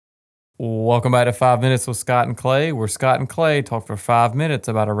Welcome back to 5 Minutes with Scott and Clay, where Scott and Clay talk for 5 minutes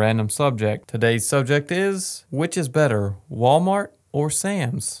about a random subject. Today's subject is, which is better, Walmart or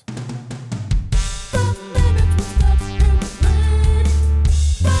Sam's?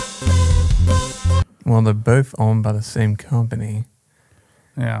 Well, they're both owned by the same company.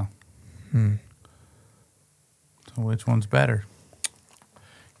 Yeah. So which one's better?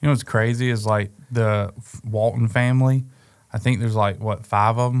 You know what's crazy is like the Walton family. I think there's like, what,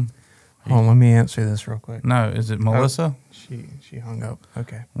 5 of them? Oh, let me answer this real quick. No, is it Melissa? She hung up.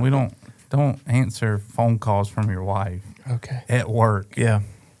 Okay. We don't answer phone calls from your wife Okay. at work. Yeah.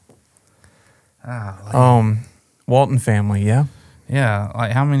 Ah, Walton family, yeah? yeah,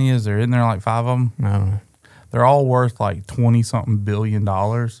 like how many is there? Isn't there like 5 of them? I don't know. They're all worth like $20-something billion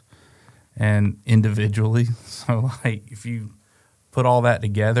and individually. So like if you put all that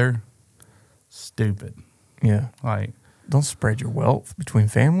together, stupid. Yeah. Like Don't spread your wealth between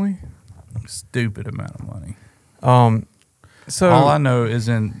family. stupid amount of money. So All I know is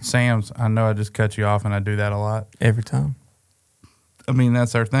in Sam's, I know I just cut you off and I do that a lot. every time. I mean,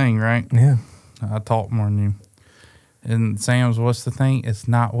 that's our thing, right? Yeah. I talk more than you. In Sam's, what's the thing? It's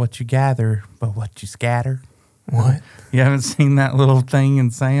not what you gather, but what you scatter. What? You haven't seen that little thing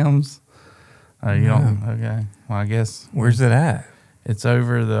in Sam's? You don't? Okay. Well, I guess. Where's it at? It's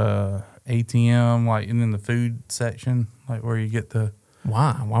over the ATM, like, and in the food section, like where you get the,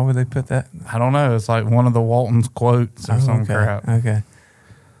 Why? Why would they put that? I don't know. It's like one of the Walton's quotes or some okay. crap. Okay.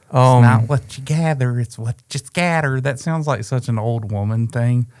 It's not what you gather, it's what you scatter. That sounds like such an old woman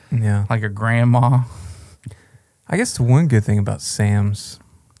thing, Yeah. like a grandma. I guess the one good thing about Sam's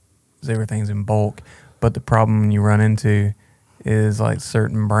is everything's in bulk, but the problem you run into is like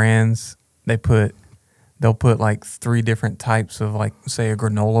certain brands, they'll put like 3 different types of, like, say a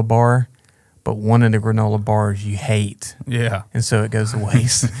granola bar, but one of the granola bars you hate, Yeah. and so it goes to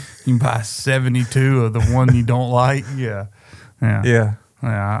waste. You can buy 72 of the one you don't like. Yeah. Yeah. Yeah.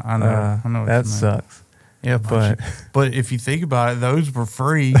 Yeah, I know. I know what That you mean. sucks. Yeah, but if you think about it, those were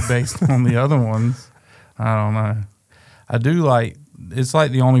free based on the other ones. I don't know. I do like, it's like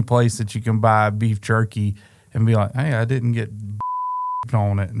the only place that you can buy beef jerky and be like, hey, I didn't get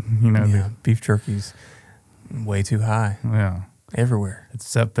on it. You know, Yeah, beef jerky's way too high yeah. everywhere.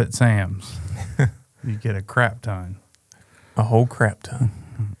 Except at Sam's. You get a crap ton. A whole crap ton.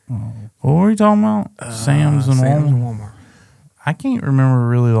 What were you talking about? Sam's and Sam's and Walmart. Walmart. I can't remember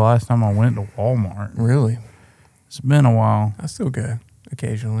really the last time I went to Walmart. Really? It's been a while. I still go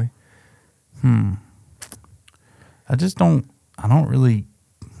occasionally. I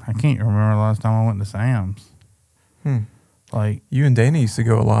can't remember the last time I went to Sam's. Like, You and Dana used to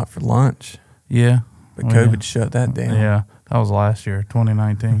go a lot for lunch, yeah. but Oh, COVID yeah. shut that down. Yeah, that was last year,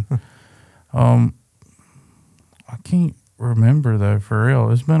 2019. I can't remember, though, for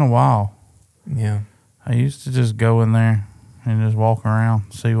real. It's been a while. Yeah. I used to just go in there and just walk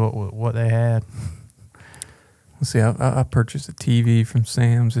around, see what they had. Let's see. I purchased a TV from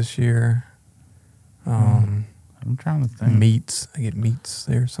Sam's this year. I'm trying to think. Meats. I get meats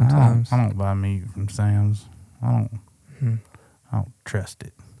there sometimes. I don't buy meat from Sam's. I don't trust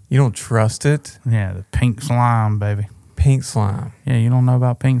it. You don't trust it? Yeah, the pink slime, baby. Pink slime. Yeah, you don't know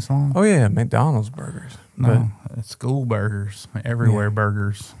about pink slime? Oh, yeah. McDonald's burgers. No, it's school burgers, everywhere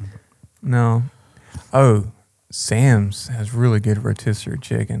burgers. No. Oh, Sam's has really good rotisserie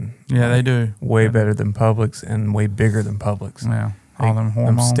chicken. Yeah, they do. Way better than Publix and way bigger than Publix. Yeah, all them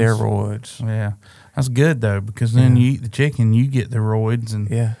hormones. Them steroids. Yeah, that's good though, because then you eat the chicken, you get the roids and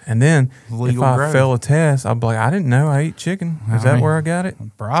Yeah. And then legal if I growth. fail a test, I'll be like, I didn't know I eat chicken. Is that where I got it?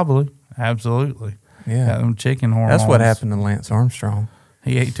 Probably, absolutely. Yeah. Got them chicken hormones. That's what happened to Lance Armstrong.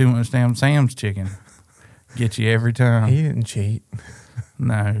 He ate too much damn Sam's chicken. Get you every time. He didn't cheat.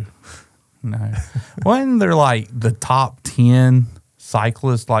 No. Wasn't there like the top 10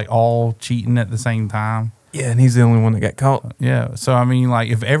 cyclists like all cheating at the same time? Yeah, and he's the only one that got caught. Yeah. So, I mean, like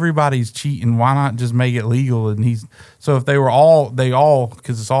if everybody's cheating, why not just make it legal? And so if they all,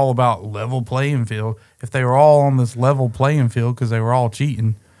 because it's all about level playing field. If they were all on this level playing field because they were all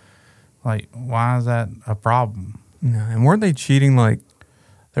cheating, like, why is that a problem? No, and weren't they cheating like,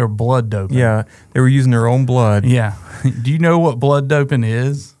 They were blood doping. yeah, they were using their own blood. Yeah. Do you know what blood doping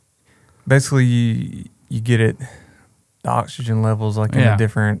is? Basically, you get it, the oxygen levels like in a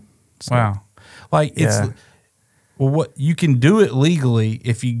different. Wow. Like it's, well, what you can do it legally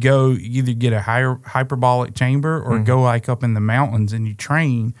if you either get a higher hyperbolic chamber or go like up in the mountains and you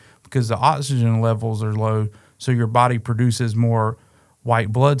train because the oxygen levels are low. So your body produces more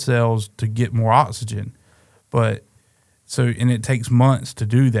white blood cells to get more oxygen. And it takes months to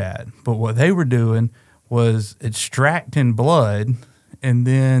do that. But what they were doing was extracting blood and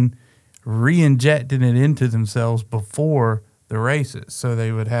then re-injecting it into themselves before the races, so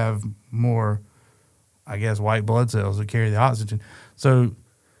they would have more, I guess, white blood cells to carry the oxygen. So,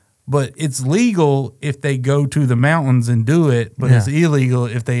 but it's legal if they go to the mountains and do it, but it's illegal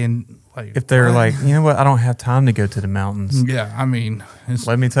if they if they're like, you know what, I don't have time to go to the mountains. Yeah, I mean,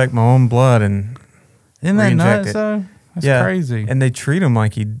 let me take my own blood and isn't that nuts it. though? That's crazy. And they treat him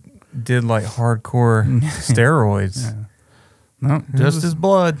like he did like hardcore steroids. Yeah. No, just his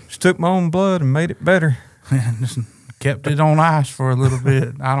blood. Just took my own blood and made it better. Just kept it on ice for a little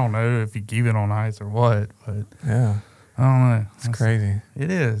bit. I don't know if you keep it on ice or what, but yeah, I don't know. It's crazy. It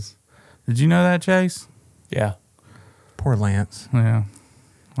is. Did you know that, Chase? Yeah. Poor Lance. Yeah.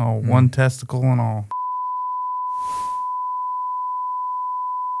 Oh, one testicle and all.